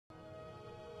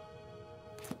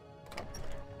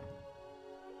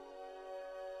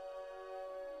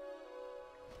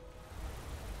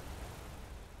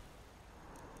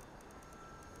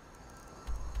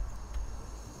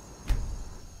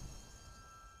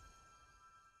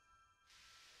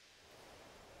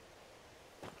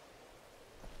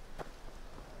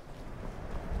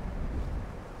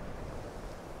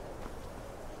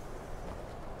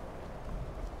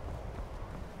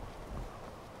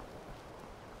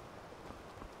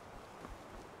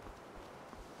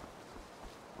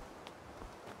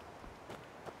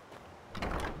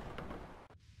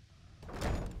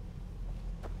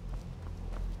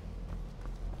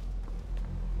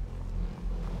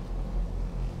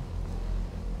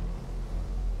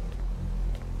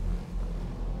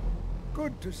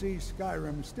good to see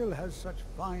Skyrim still has such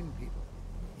fine people.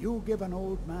 You give an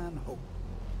old man hope.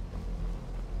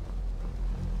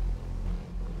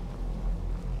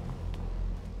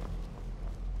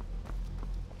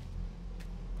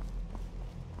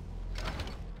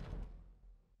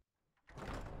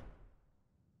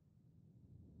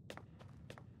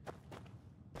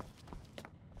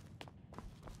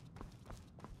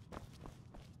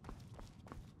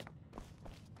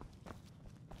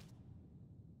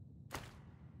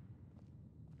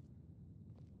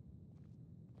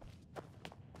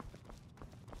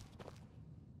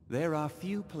 There are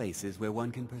few places where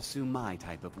one can pursue my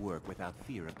type of work without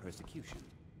fear of persecution.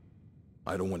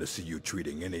 I don't want to see you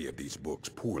treating any of these books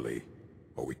poorly.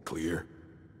 Are we clear?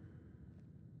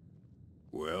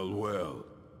 Well, well.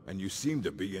 And you seem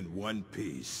to be in one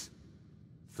piece.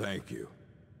 Thank you.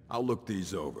 I'll look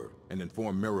these over and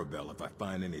inform Mirabelle if I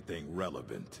find anything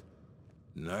relevant.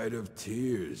 Night of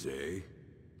Tears, eh?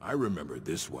 I remember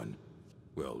this one.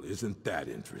 Well, isn't that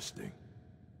interesting?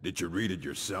 Did you read it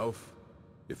yourself?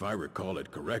 If I recall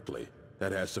it correctly,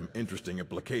 that has some interesting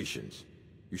implications.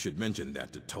 You should mention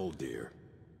that to Toldir.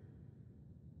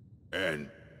 And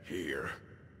here.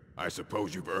 I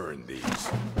suppose you've earned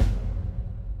these.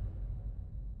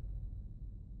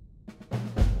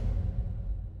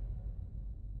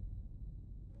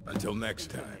 Until next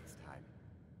time.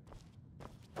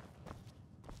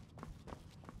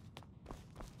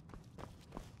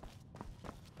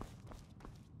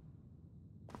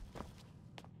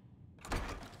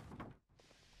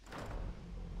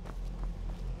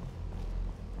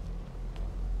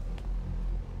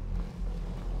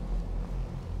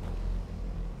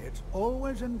 It's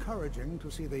always encouraging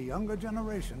to see the younger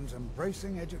generations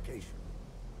embracing education.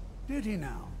 Did he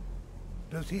now?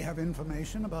 Does he have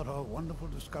information about our wonderful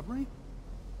discovery?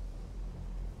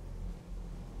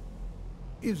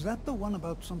 Is that the one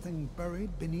about something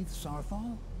buried beneath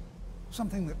Sarthal?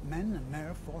 Something that men and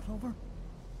Mare fought over?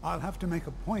 I'll have to make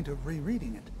a point of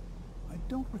rereading it. I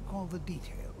don't recall the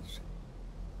details.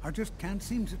 I just can't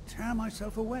seem to tear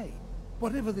myself away.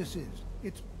 Whatever this is,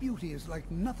 its beauty is like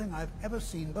nothing I've ever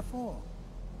seen before.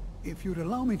 If you'd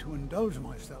allow me to indulge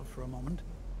myself for a moment,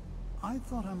 I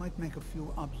thought I might make a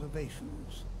few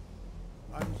observations.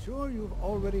 I'm sure you've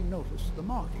already noticed the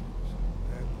markings.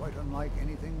 They're quite unlike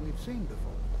anything we've seen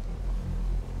before.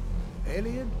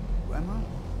 Eliad, Gwemmer,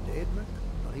 Daedric,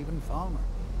 not even Falmer.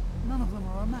 None of them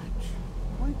are a match.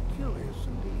 Quite curious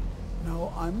indeed.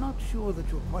 Now, I'm not sure that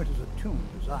you're quite as attuned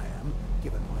as I am,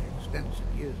 given my extensive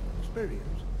years of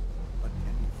experience, but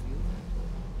can you feel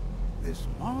that? This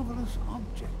marvelous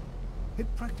object, it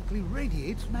practically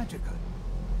radiates magicka,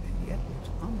 and yet it's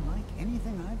unlike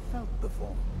anything I've felt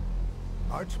before.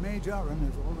 Archmage Aaron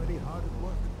is already hard at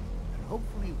work, and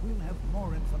hopefully we'll have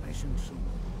more information soon.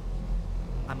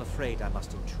 I'm afraid I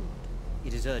must intrude.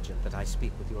 It is urgent that I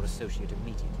speak with your associate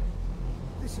immediately.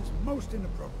 This is most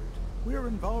inappropriate. We're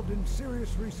involved in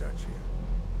serious research here.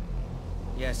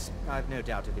 Yes, I've no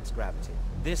doubt of its gravity.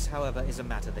 This, however, is a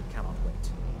matter that cannot wait.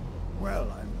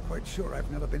 Well, I'm quite sure I've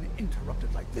never been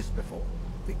interrupted like this before.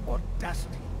 The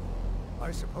audacity. I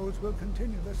suppose we'll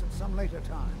continue this at some later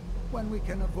time, when we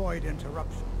can avoid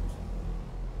interruptions.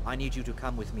 I need you to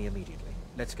come with me immediately.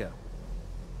 Let's go.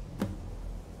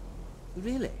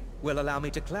 Really? Well, allow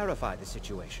me to clarify the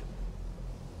situation.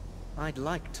 I'd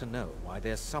like to know why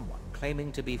there's someone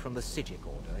claiming to be from the Psijic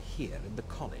Order here in the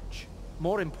college.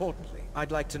 More importantly,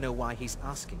 I'd like to know why he's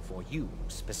asking for you,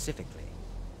 specifically.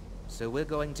 So we're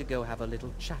going to go have a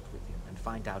little chat with him and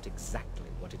find out exactly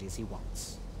what it is he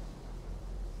wants.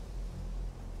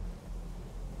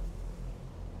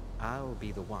 I'll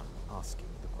be the one asking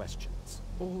the questions.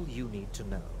 All you need to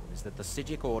know is that the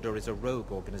Psijic Order is a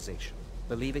rogue organization,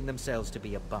 believing themselves to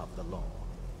be above the law.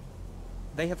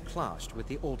 They have clashed with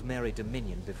the Aldmeri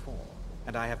Dominion before,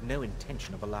 and I have no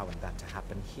intention of allowing that to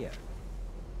happen here.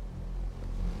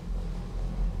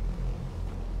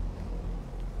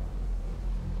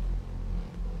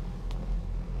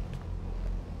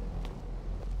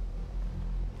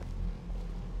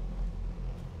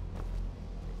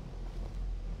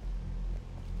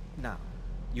 Now,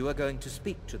 you are going to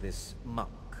speak to this monk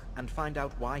and find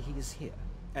out why he is here,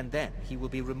 and then he will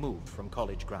be removed from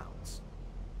college grounds.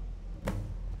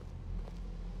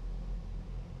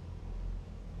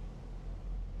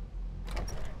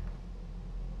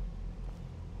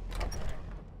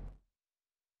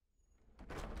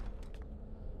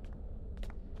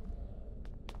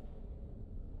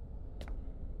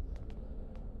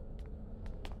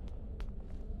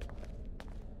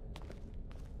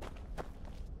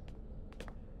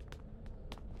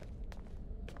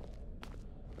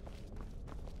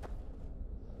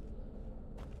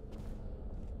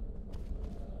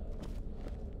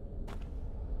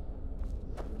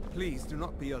 Please do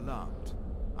not be alarmed.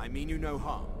 I mean you no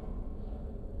harm.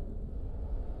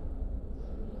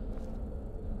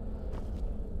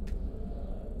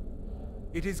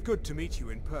 It is good to meet you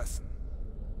in person.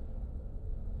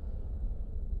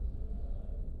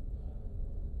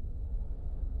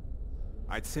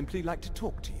 I'd simply like to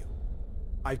talk to you.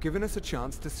 I've given us a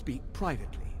chance to speak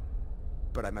privately,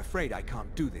 but I'm afraid I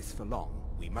can't do this for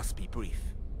long. We must be brief.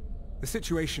 The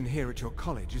situation here at your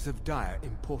college is of dire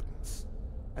importance,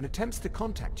 and attempts to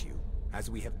contact you, as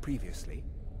we have previously,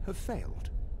 have failed.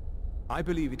 I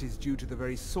believe it is due to the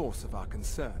very source of our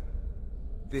concern.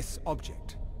 This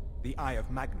object, the Eye of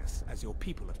Magnus, as your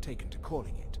people have taken to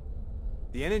calling it.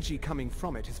 The energy coming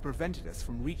from it has prevented us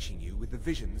from reaching you with the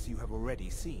visions you have already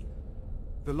seen.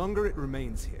 The longer it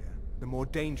remains here, the more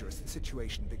dangerous the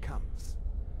situation becomes.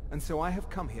 And so I have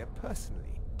come here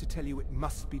personally to tell you it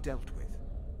must be dealt with.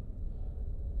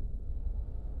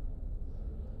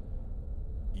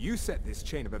 You set this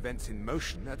chain of events in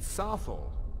motion at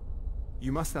Sarthal.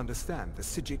 You must understand the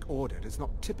Psijic Order does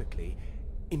not typically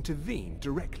intervene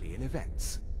directly in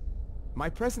events. My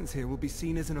presence here will be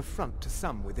seen as an affront to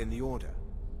some within the Order.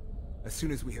 As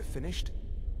soon as we have finished,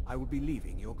 I will be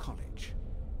leaving your college.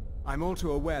 I'm all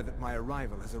too aware that my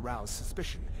arrival has aroused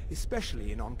suspicion,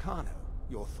 especially in Onkano,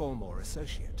 your Thalmor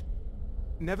associate.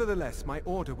 Nevertheless, my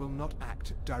order will not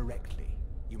act directly.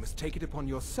 You must take it upon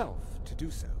yourself to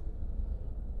do so.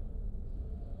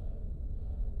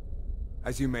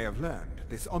 As you may have learned,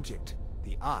 this object,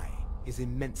 the Eye, is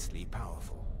immensely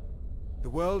powerful. The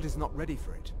world is not ready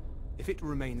for it. If it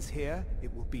remains here,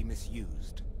 it will be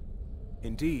misused.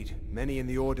 Indeed, many in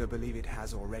the Order believe it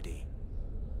has already.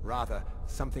 Rather,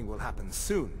 something will happen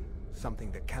soon,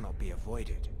 something that cannot be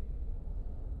avoided.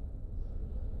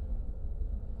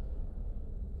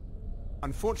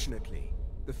 Unfortunately,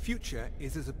 the future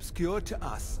is as obscure to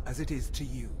us as it is to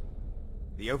you.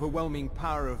 The overwhelming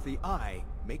power of the Eye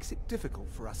makes it difficult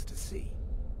for us to see.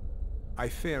 I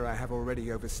fear I have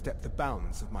already overstepped the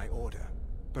bounds of my order,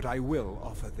 but I will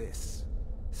offer this.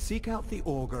 Seek out the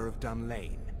Augur of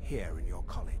Dunlane here in your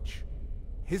college.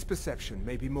 His perception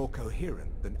may be more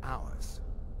coherent than ours.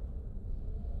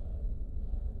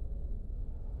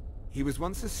 He was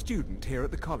once a student here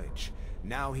at the college.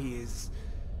 Now he is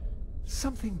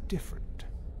something different.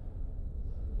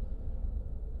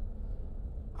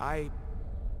 I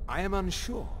am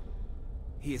unsure.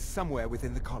 He is somewhere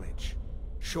within the college.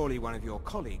 Surely one of your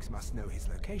colleagues must know his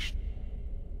location.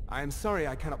 I am sorry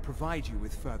I cannot provide you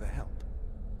with further help,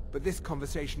 but this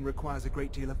conversation requires a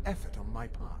great deal of effort on my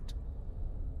part.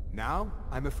 Now,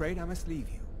 I'm afraid I must leave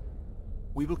you.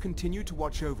 We will continue to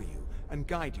watch over you and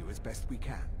guide you as best we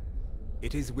can.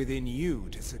 It is within you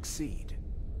to succeed.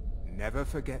 Never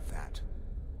forget that.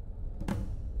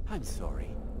 I'm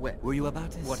sorry. Well, were you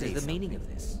about to say what is the something? meaning of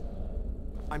this?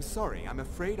 I'm sorry, I'm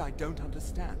afraid I don't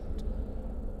understand.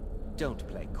 Don't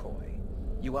play coy.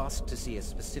 You asked to see a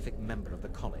specific member of the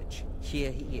college.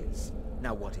 Here he is.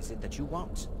 Now what is it that you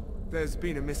want? There's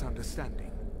been a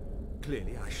misunderstanding.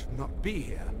 Clearly, I should not be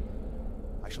here.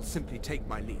 I shall simply take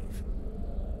my leave.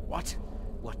 What?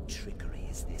 What trickery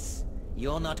is this?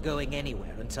 You're not going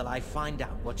anywhere until I find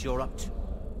out what you're up to.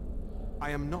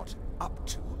 I am not up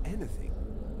to anything.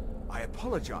 I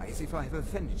apologize if I have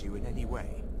offended you in any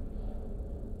way.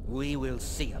 We will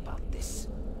see about this.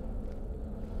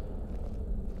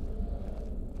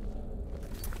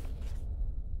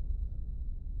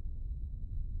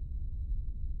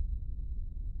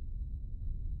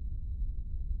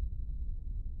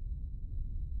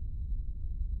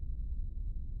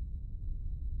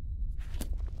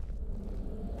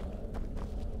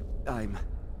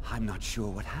 I'm not sure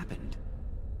what happened.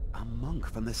 A monk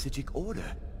from the Psijic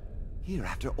Order. Here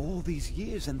after all these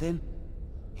years, and then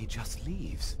he just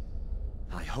leaves.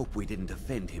 I hope we didn't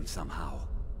offend him somehow.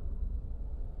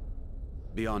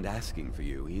 Beyond asking for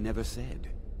you, he never said.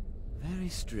 Very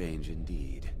strange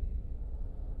indeed.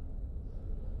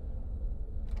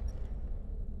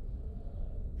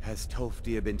 Has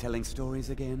Toftir been telling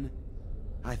stories again?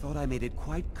 I thought I made it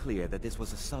quite clear that this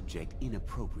was a subject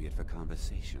inappropriate for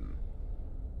conversation.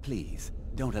 Please,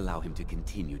 don't allow him to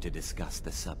continue to discuss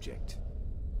the subject.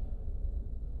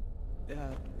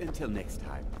 Until next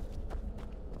time.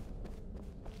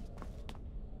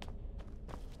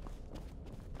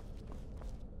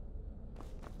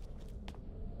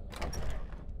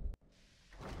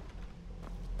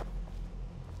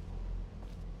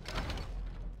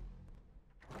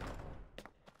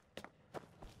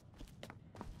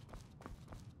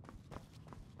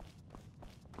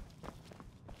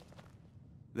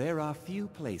 There are few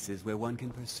places where one can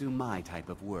pursue my type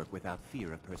of work without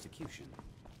fear of persecution.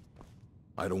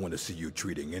 I don't want to see you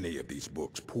treating any of these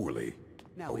books poorly.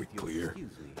 Now, Are we if you'll clear?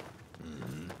 excuse me.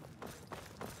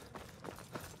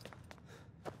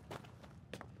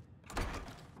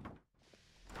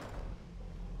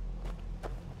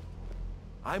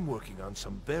 I'm working on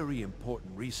some very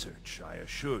important research, I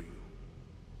assure you.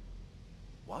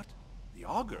 What? The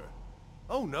Augur?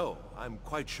 Oh no, I'm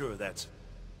quite sure that's...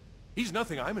 He's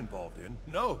nothing I'm involved in.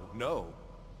 No, no.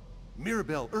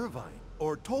 Mirabelle Irvine,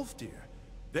 or Tolfdir.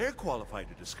 They're qualified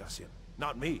to discuss him.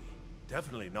 Not me.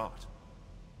 Definitely not.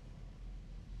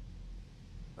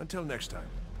 Until next time.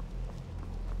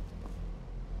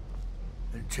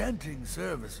 Enchanting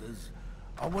services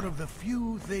are one of the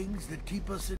few things that keep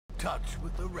us in touch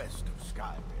with the rest of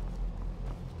Skyrim.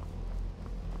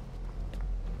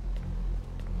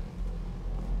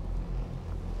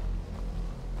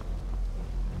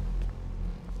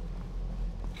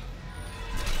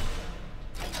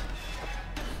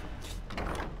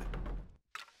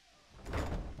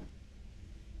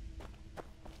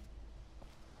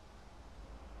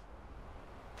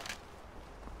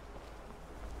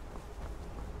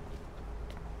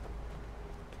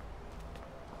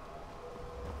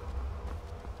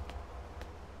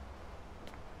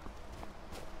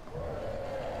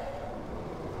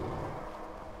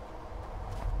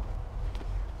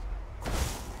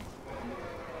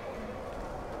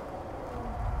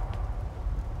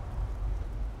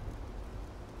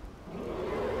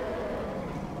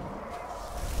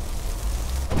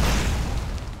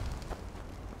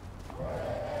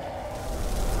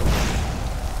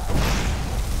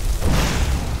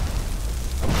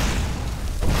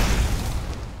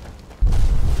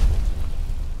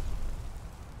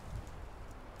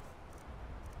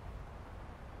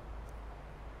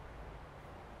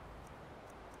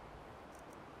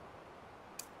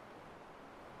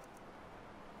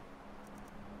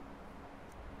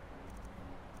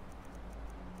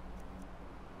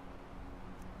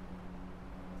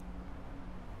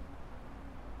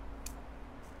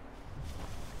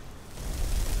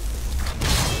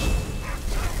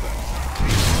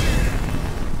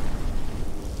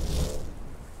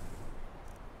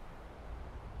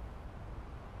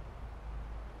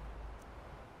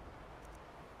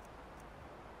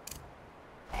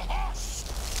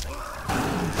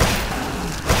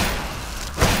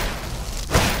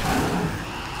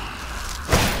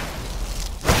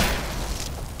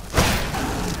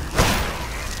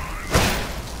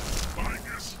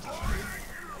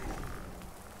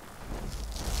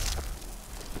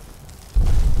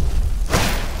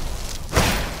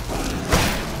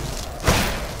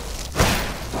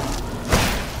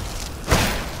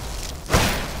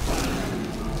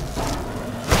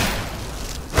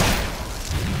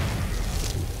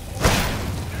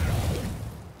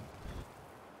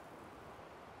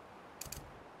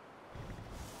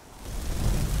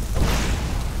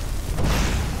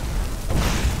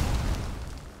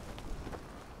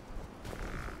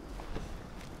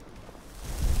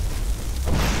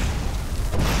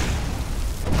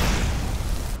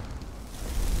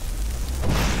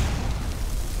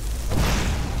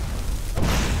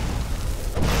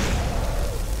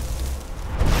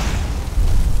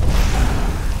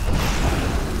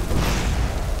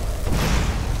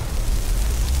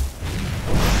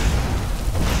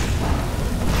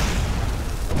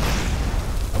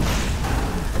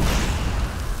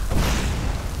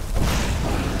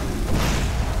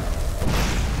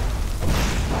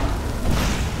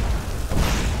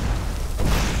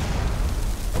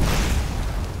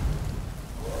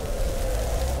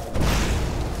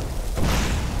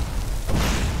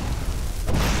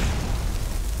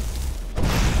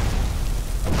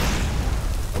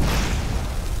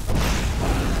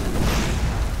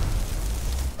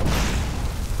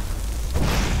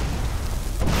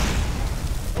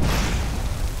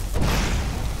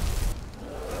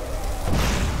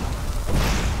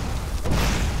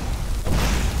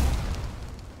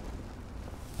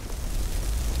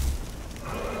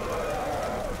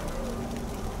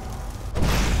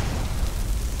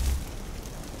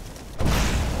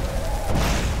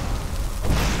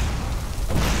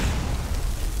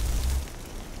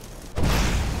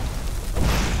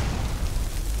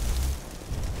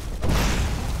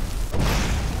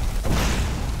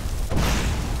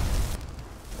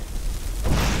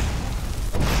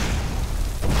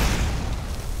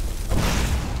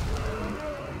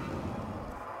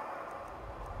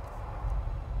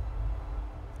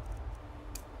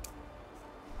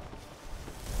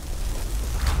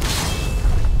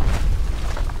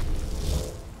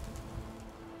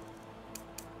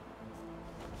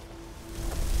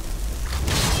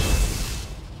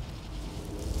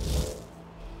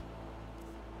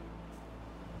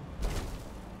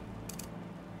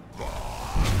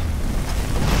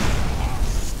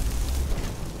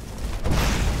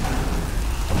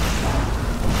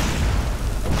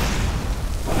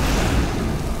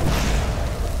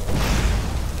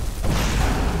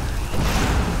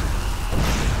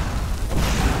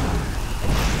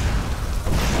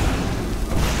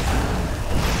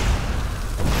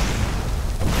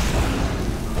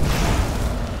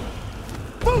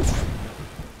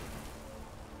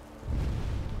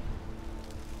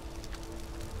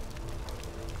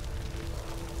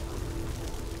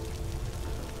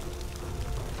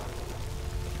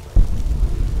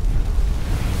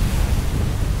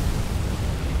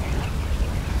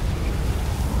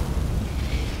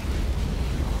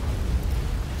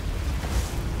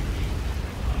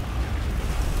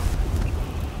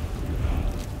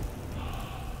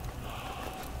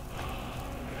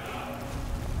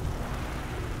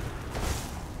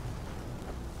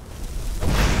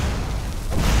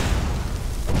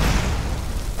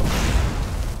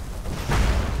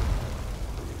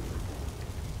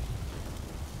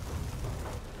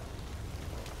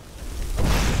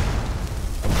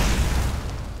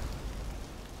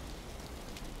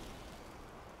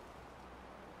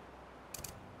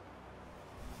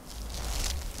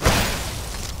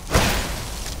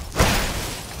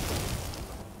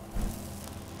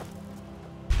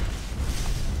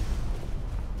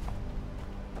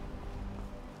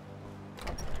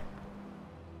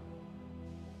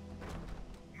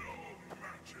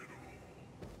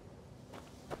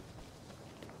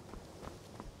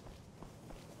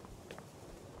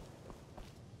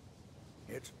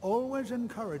 It's always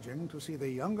encouraging to see the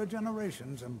younger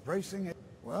generations embracing it.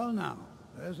 Well now,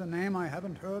 there's a name I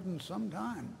haven't heard in some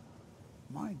time.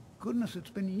 My goodness, it's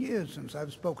been years since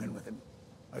I've spoken with him.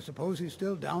 I suppose he's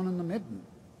still down in the Midden,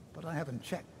 but I haven't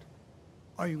checked.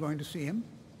 Are you going to see him?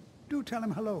 Do tell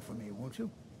him hello for me, won't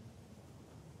you?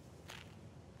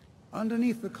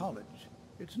 Underneath the college.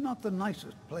 It's not the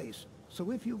nicest place,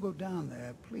 so if you go down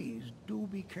there, please do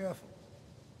be careful.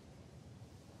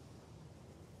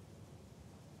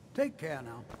 Take care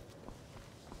now.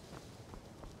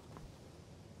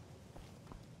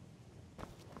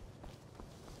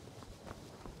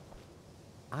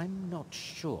 I'm not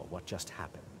sure what just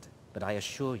happened, but I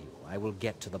assure you I will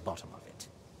get to the bottom of it.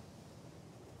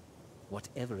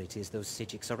 Whatever it is those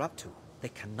Psijics are up to, they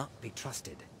cannot be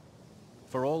trusted.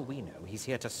 For all we know, he's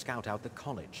here to scout out the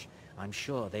college. I'm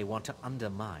sure they want to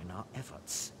undermine our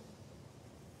efforts.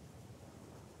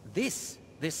 This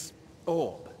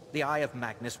orb, the Eye of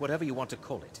Magnus, whatever you want to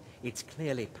call it, it's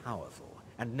clearly powerful,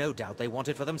 and no doubt they want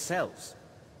it for themselves.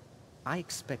 I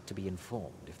expect to be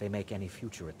informed if they make any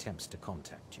future attempts to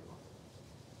contact you.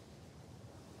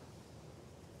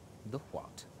 The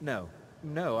what? No,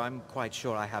 I'm quite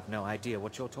sure I have no idea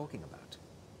what you're talking about.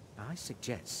 I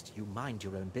suggest you mind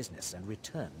your own business and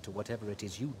return to whatever it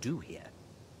is you do here.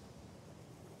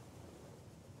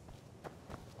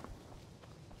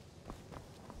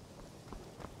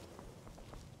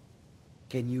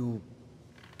 Can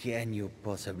you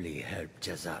possibly help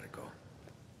Jazargo?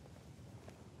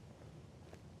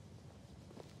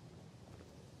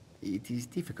 It is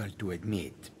difficult to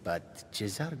admit, but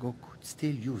Jazargo could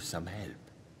still use some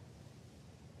help.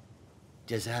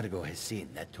 Jazargo has seen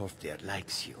that Toftir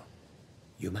likes you.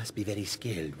 You must be very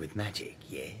skilled with magic,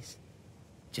 yes?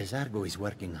 Jazargo is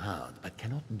working hard, but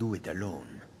cannot do it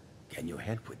alone. Can you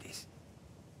help with this?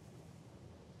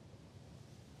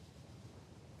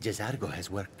 Jazargo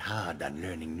has worked hard on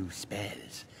learning new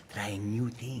spells, trying new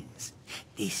things.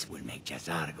 This will make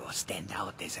Jazargo stand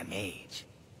out as a mage.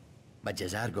 But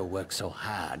Jazargo works so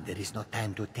hard, there is no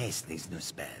time to test these new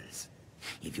spells.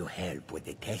 If you help with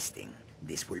the testing,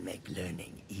 this will make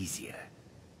learning easier.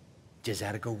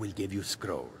 Jazargo will give you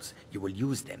scrolls. You will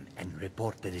use them and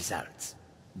report the results.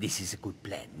 This is a good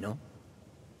plan, no?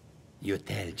 You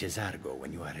tell Jazargo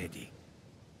when you are ready.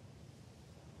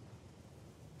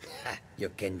 Ha! You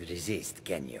can't resist,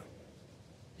 can you?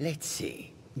 Let's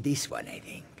see. This one, I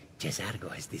think.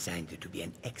 Jazargo has designed it to be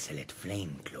an excellent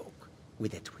flame cloak,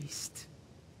 with a twist.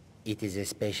 It is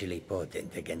especially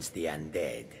potent against the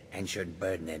undead, and should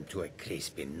burn them to a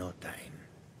crisp in no time.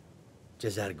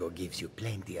 Jazargo gives you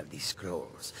plenty of these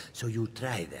scrolls, so you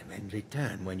try them and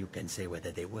return when you can say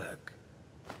whether they work.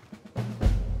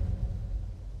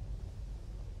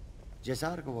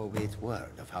 Jazargo awaits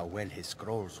word of how well his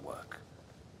scrolls work.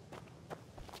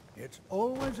 It's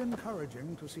always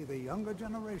encouraging to see the younger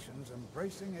generations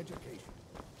embracing education.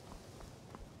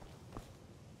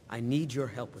 I need your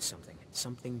help with something.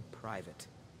 Something private.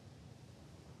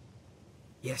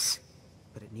 Yes,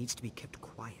 but it needs to be kept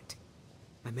quiet.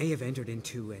 I may have entered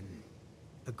into an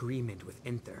agreement with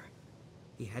Enther.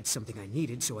 He had something I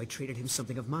needed, so I traded him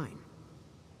something of mine.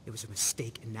 It was a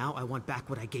mistake, and now I want back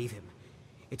what I gave him.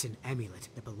 It's an amulet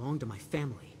that belonged to my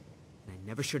family, and I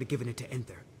never should have given it to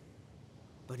Enther.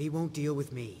 But he won't deal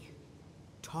with me.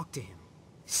 Talk to him.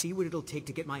 See what it'll take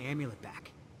to get my amulet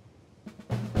back.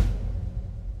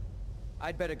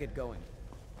 I'd better get going.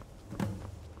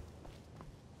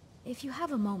 If you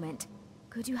have a moment,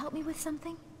 could you help me with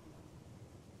something?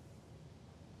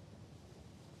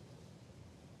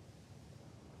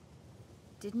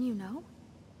 Didn't you know?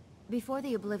 Before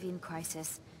the Oblivion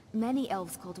Crisis, many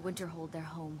elves called Winterhold their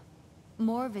home.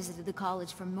 More visited the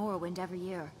college from Morrowind every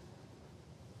year.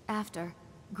 After,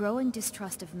 growing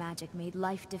distrust of magic made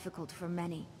life difficult for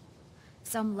many.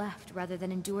 Some left rather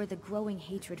than endure the growing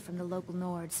hatred from the local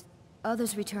Nords.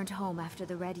 Others returned home after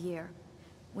the Red Year,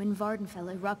 when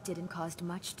Vvardenfell erupted and caused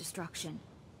much destruction.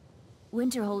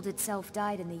 Winterhold itself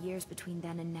died in the years between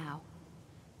then and now.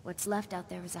 What's left out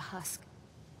there is a husk.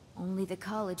 Only the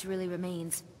college really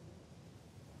remains.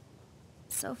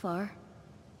 So far,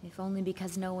 if only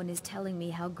because no one is telling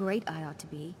me how great I ought to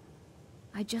be.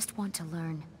 I just want to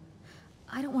learn.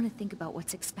 I don't want to think about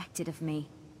what's expected of me.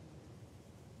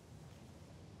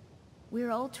 We're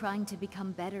all trying to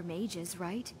become better mages,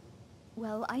 right?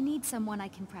 Well, I need someone I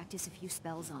can practice a few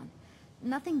spells on.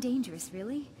 Nothing dangerous,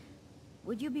 really.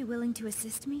 Would you be willing to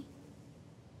assist me?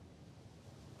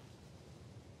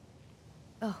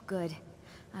 Oh, good.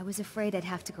 I was afraid I'd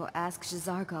have to go ask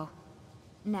Jazargo.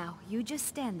 Now, you just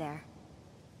stand there.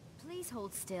 Please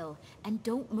hold still, and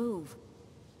don't move.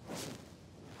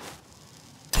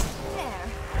 There.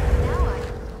 Now I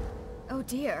Oh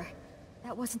dear.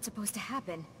 That wasn't supposed to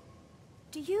happen.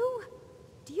 Do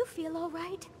you feel all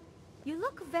right? You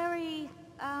look very,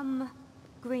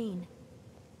 green.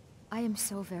 I am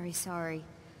so very sorry.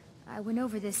 I went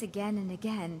over this again and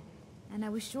again, and I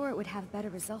was sure it would have better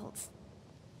results.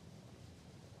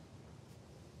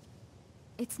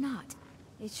 It's not.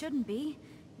 It shouldn't be.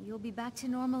 You'll be back to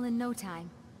normal in no time.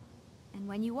 And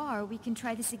when you are, we can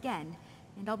try this again,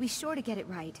 and I'll be sure to get it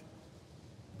right.